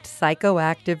consumed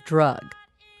psychoactive drug?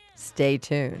 Stay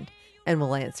tuned, and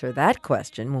we'll answer that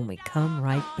question when we come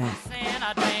right back. And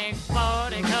I drink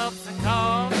 40 cups of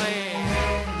coffee,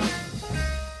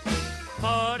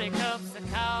 40 cups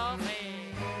of coffee.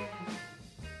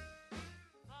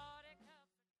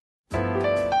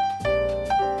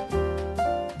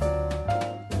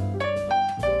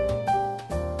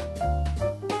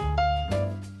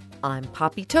 I'm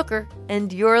Poppy Tooker,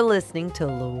 and you're listening to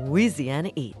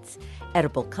Louisiana Eats,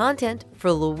 edible content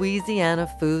for Louisiana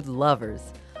food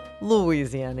lovers.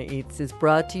 Louisiana Eats is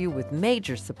brought to you with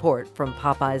major support from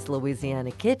Popeye's Louisiana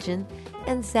Kitchen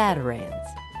and Zatarain's.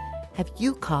 Have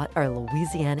you caught our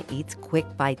Louisiana Eats Quick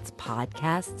Bites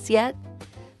podcasts yet?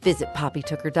 Visit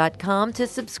poppytooker.com to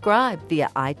subscribe via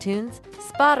iTunes,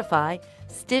 Spotify,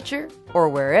 Stitcher, or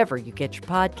wherever you get your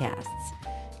podcasts.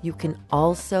 You can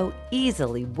also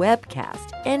easily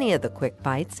webcast any of the Quick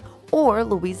Bites or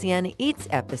Louisiana Eats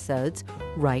episodes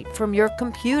right from your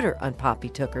computer on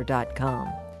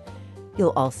poppytooker.com.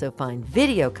 You'll also find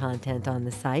video content on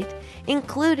the site,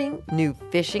 including new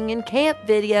fishing and camp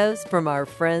videos from our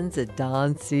friends at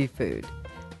Don Seafood.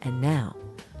 And now,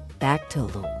 back to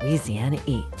Louisiana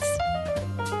Eats.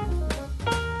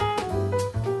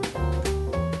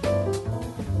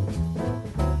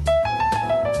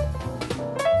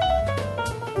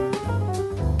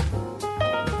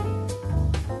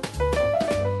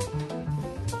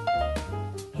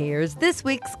 Here's this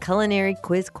week's culinary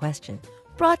quiz question,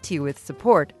 brought to you with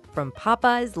support from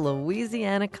Popeye's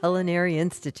Louisiana Culinary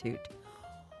Institute.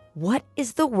 What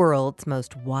is the world's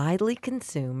most widely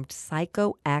consumed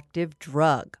psychoactive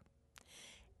drug?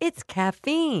 It's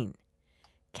caffeine.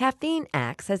 Caffeine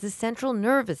acts as a central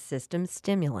nervous system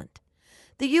stimulant.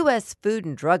 The U.S. Food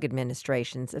and Drug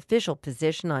Administration's official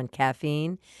position on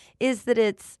caffeine is that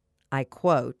it's, I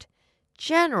quote,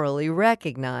 generally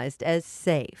recognized as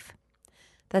safe.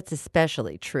 That's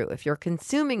especially true if you're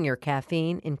consuming your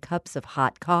caffeine in cups of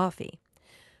hot coffee.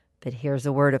 But here's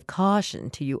a word of caution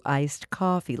to you iced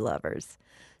coffee lovers.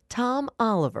 Tom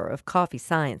Oliver of Coffee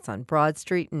Science on Broad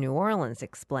Street in New Orleans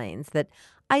explains that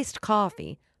iced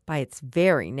coffee, by its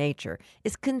very nature,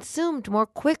 is consumed more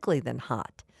quickly than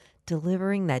hot,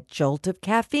 delivering that jolt of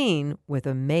caffeine with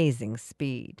amazing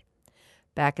speed.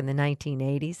 Back in the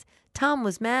 1980s, Tom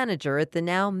was manager at the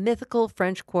now mythical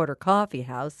French Quarter coffee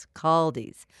house,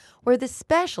 Caldi's, where the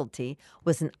specialty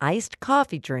was an iced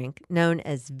coffee drink known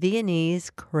as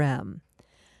Viennese creme.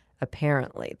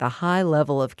 Apparently, the high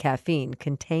level of caffeine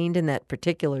contained in that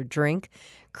particular drink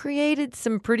created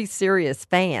some pretty serious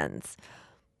fans.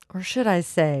 Or should I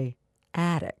say,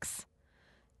 addicts.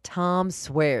 Tom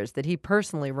swears that he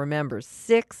personally remembers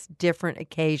 6 different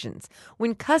occasions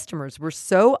when customers were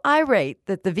so irate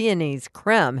that the Viennese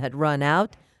creme had run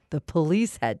out, the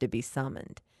police had to be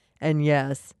summoned. And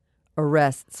yes,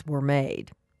 arrests were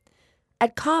made.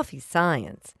 At Coffee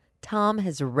Science, Tom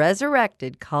has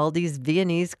resurrected Caldi's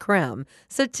Viennese creme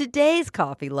so today's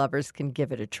coffee lovers can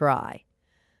give it a try.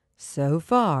 So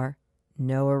far,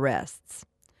 no arrests.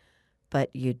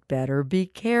 But you'd better be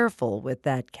careful with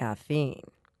that caffeine.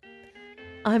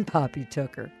 I'm Poppy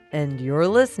Tooker, and you're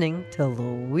listening to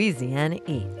Louisiana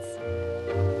Eats.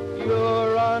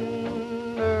 You're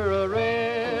under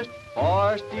arrest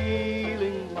for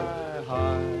stealing my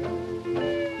heart.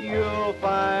 You'll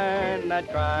find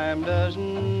that crime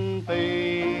doesn't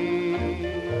pay.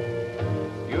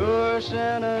 Your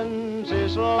sentence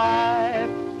is life,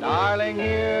 darling,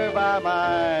 here by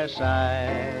my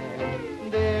side.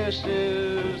 This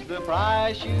is the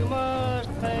price you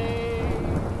must pay.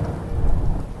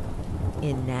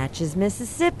 In Natchez,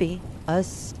 Mississippi, a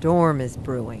storm is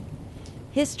brewing.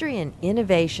 History and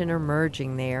innovation are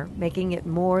merging there, making it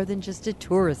more than just a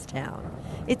tourist town.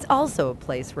 It's also a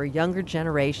place where younger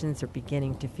generations are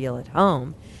beginning to feel at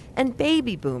home, and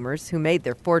baby boomers who made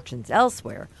their fortunes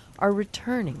elsewhere are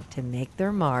returning to make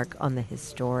their mark on the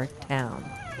historic town.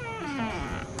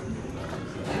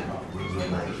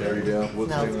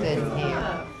 Smells good in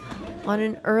here. On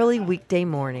an early weekday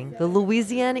morning, the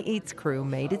Louisiana Eats crew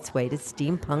made its way to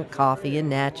Steampunk Coffee in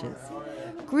Natchez.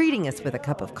 Greeting us with a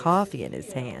cup of coffee in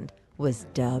his hand was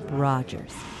Dub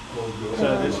Rogers.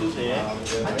 So this is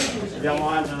it. You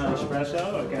want an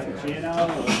espresso, a cappuccino,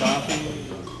 a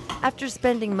coffee? After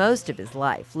spending most of his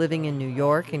life living in New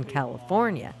York and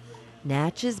California,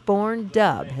 Natchez-born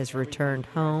Dub has returned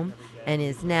home and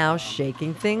is now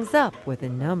shaking things up with a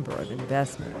number of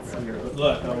investments.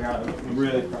 Look, I'm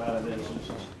really proud of this.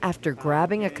 After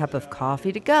grabbing a cup of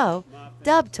coffee to go,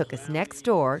 Dub took us next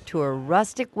door to a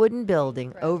rustic wooden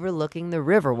building overlooking the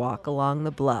Riverwalk along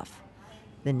the bluff.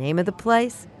 The name of the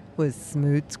place was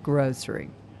Smoot's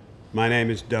Grocery. My name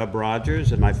is Dub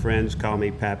Rogers, and my friends call me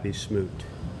Pappy Smoot.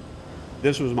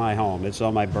 This was my home. It's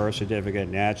on my birth certificate,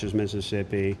 Natchez,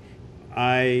 Mississippi.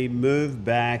 I moved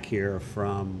back here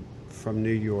from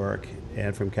New York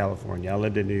and from California. I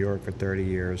lived in New York for 30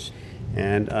 years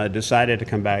and decided to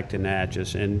come back to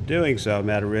Natchez. In doing so,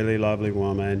 met a really lovely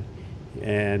woman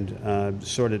and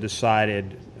sort of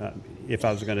decided if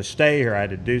I was going to stay here, I had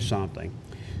to do something.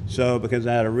 So because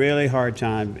I had a really hard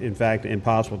time, in fact,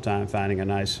 impossible time finding a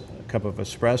nice cup of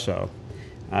espresso,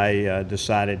 I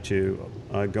decided to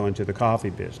go into the coffee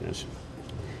business.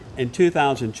 In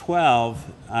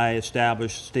 2012, I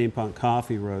established Steampunk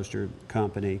Coffee Roaster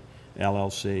Company,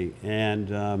 LLC, and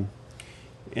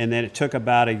then it took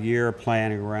about a year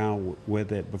playing around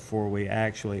with it before we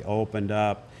actually opened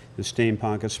up the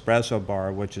Steampunk Espresso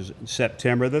Bar, which is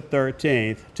September the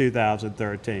 13th,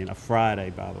 2013, a Friday,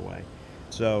 by the way.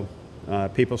 So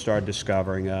people started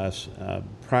discovering us,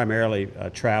 primarily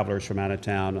travelers from out of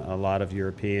town, a lot of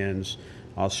Europeans,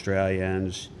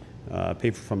 Australians,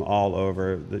 people from all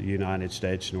over the United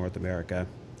States, North America.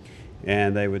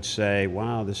 And they would say,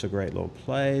 wow, this is a great little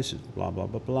place, blah, blah,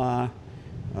 blah, blah.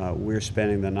 We're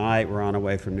spending the night. We're on our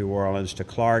way from New Orleans to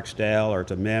Clarksdale or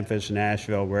to Memphis,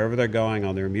 Nashville, wherever they're going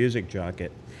on their music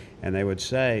junket. And they would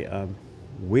say,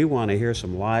 we want to hear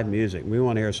some live music. We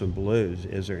want to hear some blues.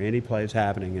 Is there any place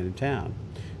happening in town?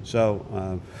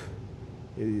 So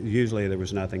usually there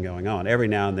was nothing going on. Every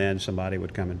now and then somebody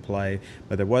would come and play,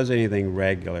 but there wasn't anything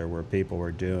regular where people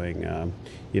were doing,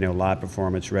 live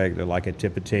performance regular, like at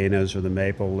Tipitina's or the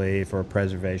Maple Leaf or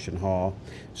Preservation Hall.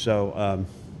 So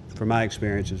from my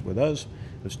experiences with those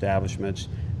establishments,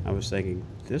 I was thinking,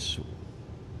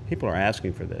 people are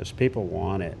asking for this. People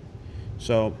want it.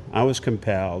 So I was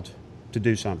compelled to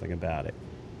do something about it.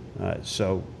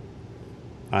 So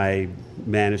I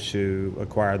managed to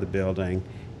acquire the building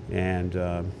and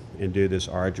do this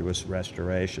arduous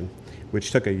restoration,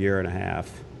 which took a year and a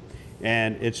half.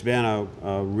 And it's been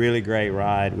a really great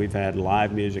ride. We've had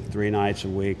live music 3 nights a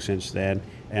week since then,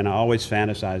 and I always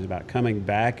fantasize about coming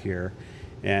back here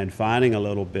and finding a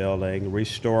little building,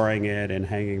 restoring it, and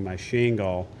hanging my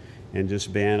shingle, and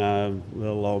just being a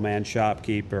little old man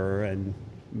shopkeeper.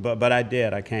 But I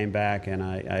did. I came back and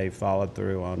I followed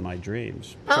through on my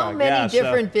dreams. How many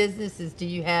different businesses do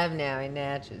you have now in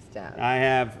Natchez Town? I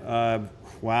have,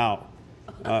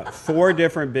 4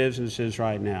 different businesses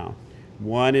right now.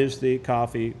 One is the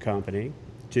coffee company,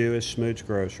 2 is Smoot's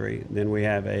Grocery, then we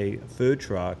have a food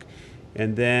truck,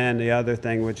 and then the other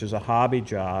thing, which is a hobby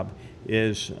job,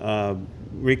 is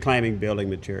reclaiming building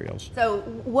materials. So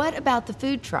what about the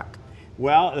food truck?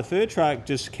 Well, the food truck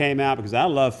just came out because I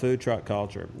love food truck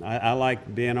culture. I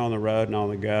like being on the road and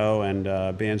on the go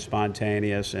and being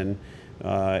spontaneous and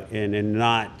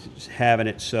not having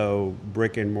it so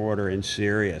brick and mortar and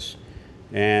serious.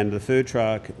 And the food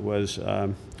truck was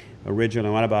originally,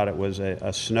 when I bought it, was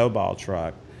a snowball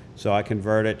truck. So I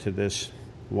converted to this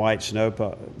white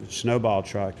snowball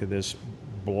truck to this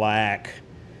black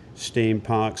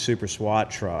steampunk super SWAT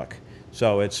truck.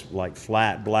 So it's like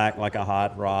flat black like a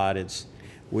hot rod.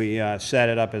 We set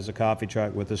it up as a coffee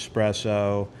truck with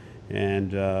espresso,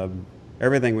 and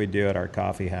everything we do at our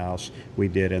coffee house we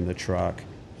did in the truck.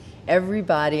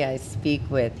 Everybody I speak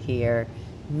with here,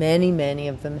 many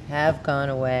of them have gone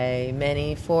away,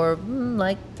 many for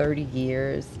like 30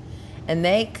 years, and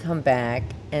they come back,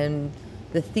 and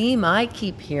the theme I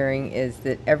keep hearing is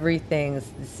that everything's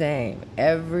the same.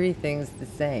 Everything's the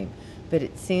same. But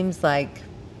it seems like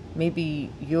maybe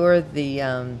you're the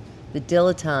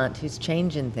dilettante who's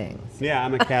changing things. Yeah,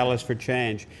 I'm a catalyst for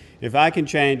change. If I can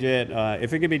change it,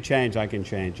 if it can be changed, I can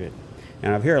change it.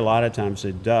 And I've heard a lot of times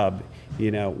at Dub,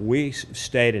 we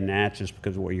stayed in Natchez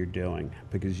because of what you're doing,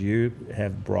 because you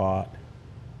have brought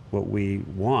what we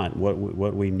want,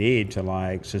 what we need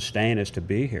to sustain us to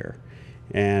be here.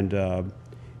 And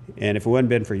if it wouldn't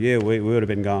been for you, we would have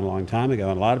been gone a long time ago.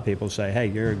 And a lot of people say, hey,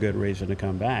 you're a good reason to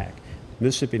come back.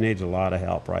 Mississippi needs a lot of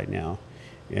help right now.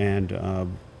 And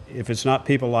if it's not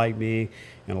people like me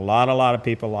and a lot of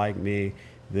people like me,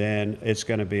 then it's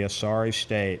going to be a sorry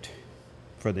state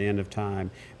for the end of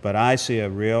time. But I see a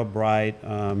real bright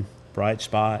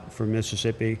spot for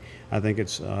Mississippi. I think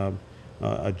it's a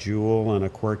jewel and a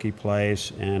quirky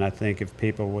place. And I think if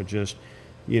people would just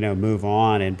move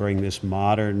on and bring this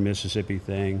modern Mississippi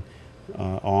thing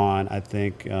on, I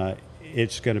think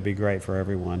it's going to be great for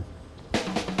everyone.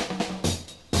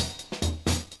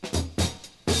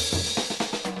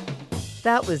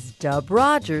 That was Dub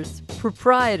Rogers,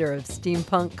 proprietor of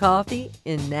Steampunk Coffee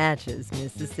in Natchez,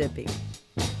 Mississippi.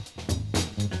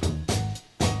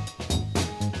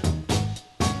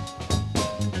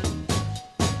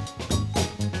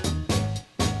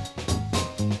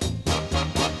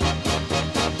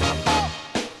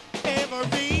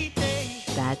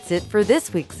 That's it for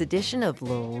this week's edition of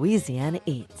Louisiana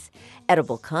Eats,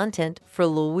 edible content for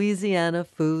Louisiana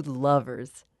food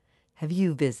lovers. Have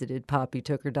you visited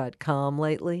poppytooker.com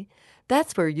lately?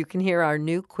 That's where you can hear our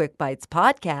new Quick Bites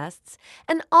podcasts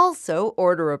and also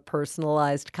order a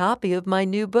personalized copy of my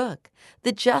new book,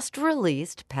 the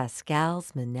just-released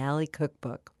Pascal's Manali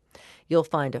Cookbook. You'll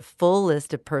find a full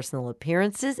list of personal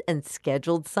appearances and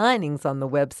scheduled signings on the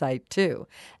website, too,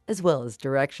 as well as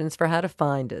directions for how to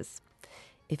find us.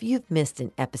 If you've missed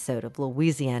an episode of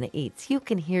Louisiana Eats, you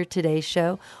can hear today's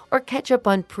show or catch up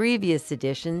on previous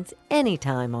editions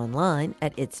anytime online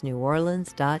at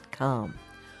itsneworleans.com.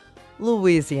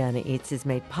 Louisiana Eats is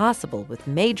made possible with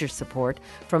major support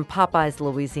from Popeye's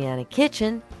Louisiana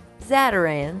Kitchen,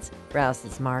 Zatarain's,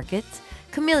 Rouse's Markets,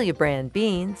 Camellia Brand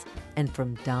Beans, and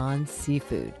from Don's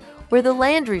Seafood, where the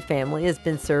Landry family has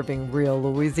been serving real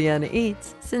Louisiana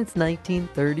Eats since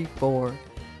 1934.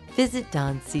 Visit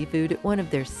Don's Seafood at one of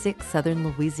their 6 southern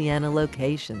Louisiana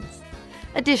locations.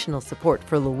 Additional support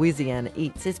for Louisiana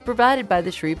Eats is provided by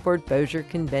the Shreveport-Bossier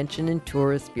Convention and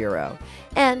Tourist Bureau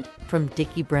and from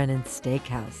Dickie Brennan's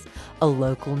Steakhouse, a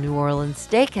local New Orleans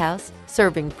steakhouse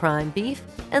serving prime beef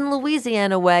and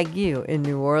Louisiana Wagyu in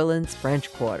New Orleans'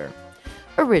 French Quarter.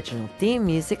 Original theme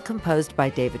music composed by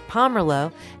David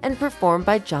Pomerleau and performed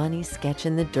by Johnny Sketch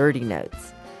and the Dirty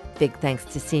Notes. Big thanks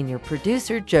to senior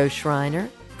producer Joe Schreiner,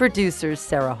 producers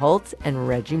Sarah Holtz and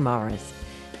Reggie Morris,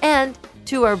 and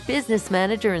to our business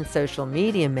manager and social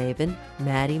media maven,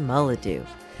 Maddie Mulladoo.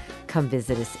 Come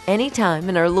visit us anytime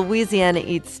in our Louisiana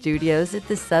Eats studios at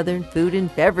the Southern Food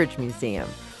and Beverage Museum.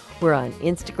 We're on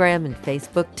Instagram and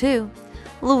Facebook, too.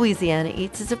 Louisiana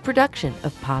Eats is a production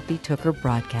of Poppy Tooker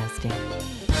Broadcasting.